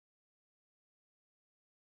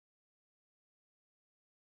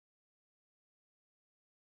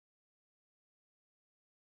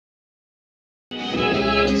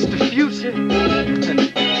the future.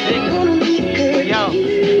 Yo,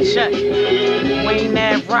 check. Wayne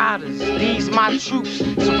Ave Riders, these my troops.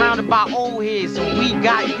 Surrounded by old heads, and we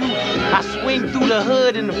got youth. I swing through the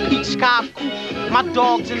hood in a peach cob coupe. My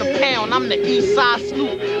dog's in the pound, I'm the east side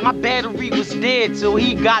scoop. My battery was dead till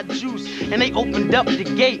he got juice. And they opened up the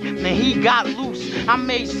gate, man, he got loose. I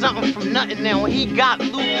made something from nothing now, and he got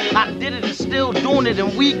loot. I did it and still doing it,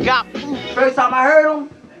 and we got proof. First time I heard them,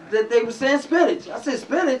 that they were saying Spittage. I said,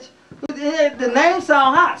 Spittage? The name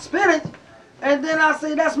sound hot, Spittage. And then I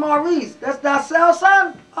say, that's Maurice. That's Darcell,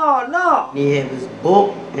 son? Oh, no. He had his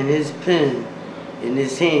book and his pen in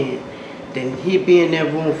his hand. Then he'd be in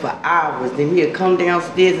that room for hours. Then he'd come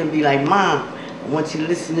downstairs and be like, Mom, I want you to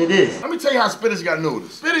listen to this. Let me tell you how Spittage got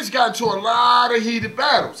noticed. Spittage got into a lot of heated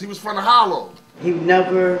battles. He was from the Hollow. He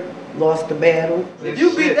never lost a battle. If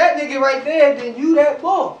you beat that nigga right there, then you that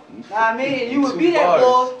boy. I mean, you would be that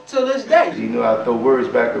boy till this day. You know, I throw words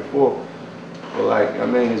back and forth. But like, I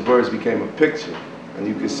mean, his words became a picture. And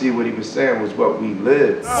you could see what he was saying was what we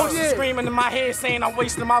lived. Voices screaming in my head saying I'm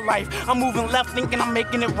wasting my life. I'm moving left thinking I'm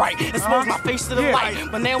making it right. Expose my face to the light.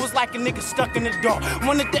 But now it's like a nigga stuck in the dark.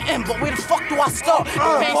 One at the end, but where the fuck do I start?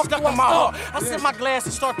 The pain stuck in my heart. I sip my glass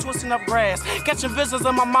and start twisting up grass. Catching visions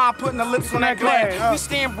in my mind, putting the lips on that glass. We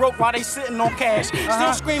staying broke while they sitting on cash.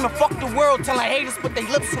 Still screaming fuck the world, telling haters put their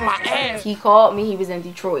lips on my ass. He called me, he was in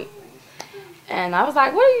Detroit. And I was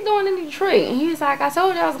like, what are you doing in Detroit? And he was like, I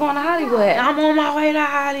told you I was going to Hollywood. I'm on my way to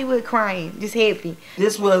Hollywood crying, just happy.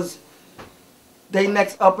 This was they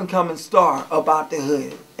next up and coming star about the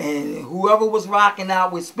hood. And whoever was rocking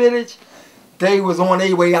out with Spittage, they was on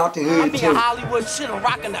their way out the hood too. I'm in Hollywood shit, I'm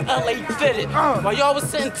rocking the LA fitted. While y'all was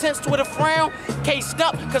sitting tense with a frown, cased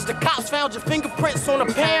up, cause the cops found your fingerprints on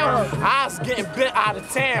the pound. I was getting bit out of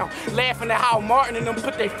town, laughing at how Martin and them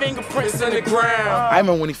put their fingerprints in the ground. I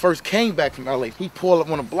remember when he first came back from LA, he pulled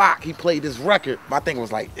up on the block, he played this record. I think it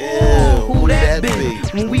was like, ew, who that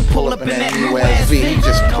be? When we pull up in that new ass he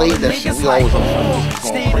just played that shit, we always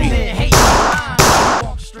going crazy.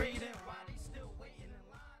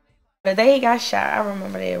 The day he got shot, I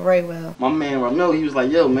remember that very well. My man Ramel, he was like,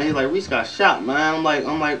 yo, man, he's like, Reese got shot, man. I'm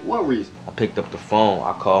like, what Reese? I picked up the phone,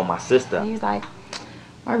 I called my sister. And he was like,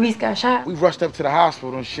 my Reese got shot. We rushed up to the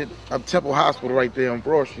hospital and shit, up Temple Hospital right there on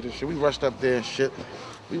Broad Street and shit. We rushed up there and shit.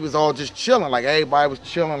 We was all just chilling, like everybody was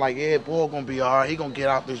chilling, like, yeah, boy gonna be all right, he gonna get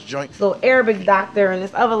out this joint. So Arabic doctor and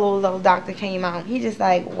this other little doctor came out. He just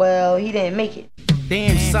like, well, he didn't make it.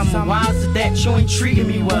 Damn, summer, why is it that you ain't treating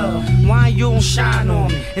me well? Why you don't shine on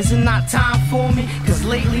me? Is it not time for me? Cause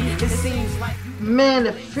lately it seems like Man,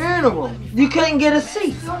 the funeral, you couldn't get a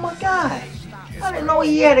seat. Oh my God. I didn't know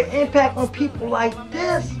he had an impact on people like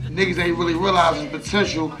this. Niggas ain't really realize his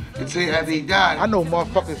potential until after he died. I know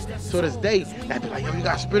motherfuckers to this day that be like, yo, you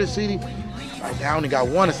got Spittage CD? Like, I only got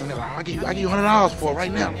one or something. Like, I give you $100 for it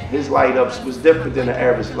right now. His light-ups was different than the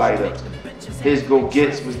average light-ups. His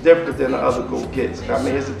go-gets was different than the other go-gets. I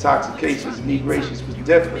mean, his intoxications, inebriations was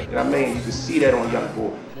different. I mean, you can see that on young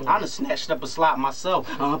boy. I done snatched up a slot myself,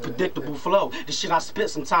 an unpredictable flow. The shit I spit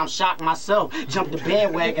sometimes shock myself. Jumped the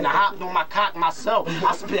bandwagon, I hopped on my cock myself.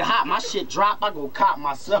 I spit hot, my shit drop, I go cop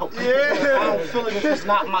myself. Yeah. I don't feel it if it's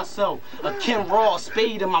not myself. A Ken Raw,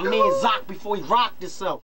 Spade, and my man Zoc before he rocked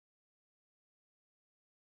himself.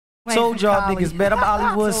 Told y'all niggas, man, I'm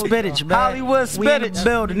Hollywood Spittage, man. Hollywood Spittage. We in the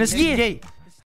building, this year.